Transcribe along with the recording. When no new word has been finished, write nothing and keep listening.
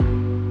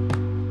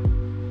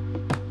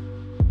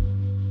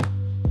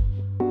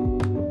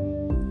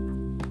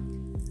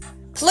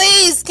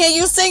Please, can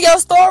you send your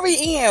story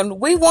in?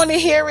 We want to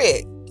hear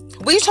it.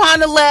 We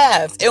trying to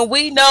laugh, and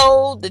we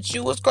know that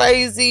you was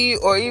crazy,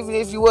 or even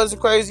if you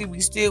wasn't crazy, we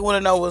still want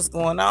to know what's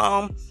going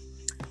on.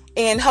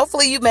 And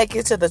hopefully you make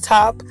it to the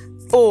top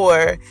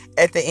 4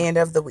 at the end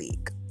of the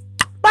week.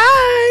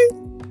 Bye.